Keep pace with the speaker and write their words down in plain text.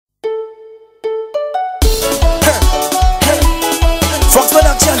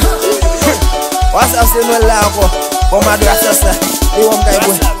ça c'est nous là encore. On m'a dit ça ça. Et on m'a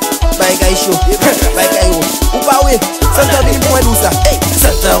dit bye guy show. Bye guy yo. Ou pas oui. Santa bring point do ça. Hey,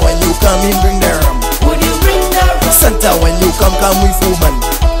 Santa when you come in bring the rum. Would you bring the rum? Santa when you come with woman.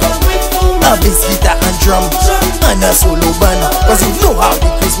 A bass guitar and drum and a solo band. Cause you know how the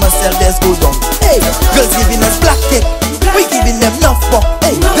Christmas service go down. Hey, girls giving us black cake. We giving them enough for.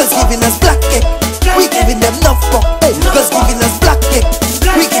 Hey, girls giving us black cake. We giving them enough for. Hey, girls giving us black cake.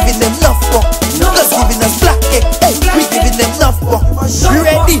 We giving them enough for. Girls giving us black cake. Hey, we giving them enough for. You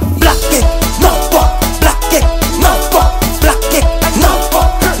ready? Black cake, enough for. Black cake, enough for. Black cake, enough for.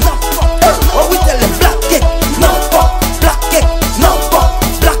 Hey, what we tell them? Black cake, enough for. Black cake, enough for.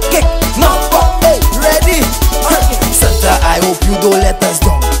 Black cake, enough for. Hey, ready? Santa, I hope you don't let us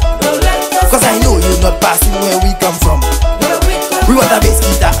down. Cause I know you're not passing where we come from. We want a bass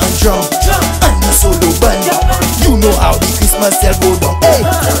guitar and drum and a solo band. You know how the Christmas sell go down. Hey,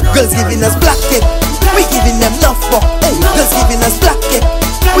 girls giving us black cake. We giving them enough for. Hey, girls giving us black cake.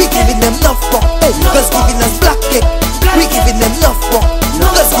 We giving them enough for. Hey, girls giving us black cake. We giving them enough for.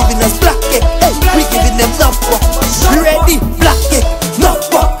 Girls giving us black cake. Hey, we giving them enough for. You ready? Black cake, enough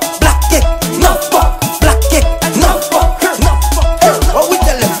for. Black cake, enough for. Black cake, enough for. Hey, what we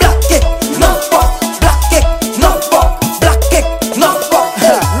tell them? Black cake, enough for. Black cake, enough for. Black cake, enough for.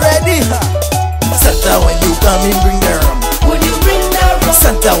 Ready? Santa when you come in bring the rum. Would you bring the rum?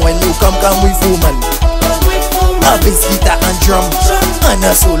 Santa when you come with woman. A bass guitar and drum and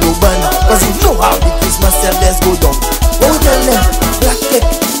a solo band. Cause you know how the Christmas service go down. What we tell them? Black cake,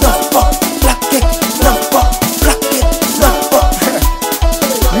 enough for. Black cake, enough for. Black cake, enough for.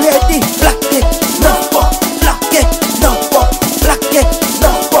 Ready? Black cake, enough for. Black cake, enough for. Black cake,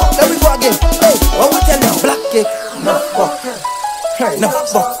 enough for. Let me go again. Hey, what we tell them? Black cake, enough for. Enough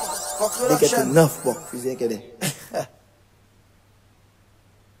for. They get enough for. You see, get it.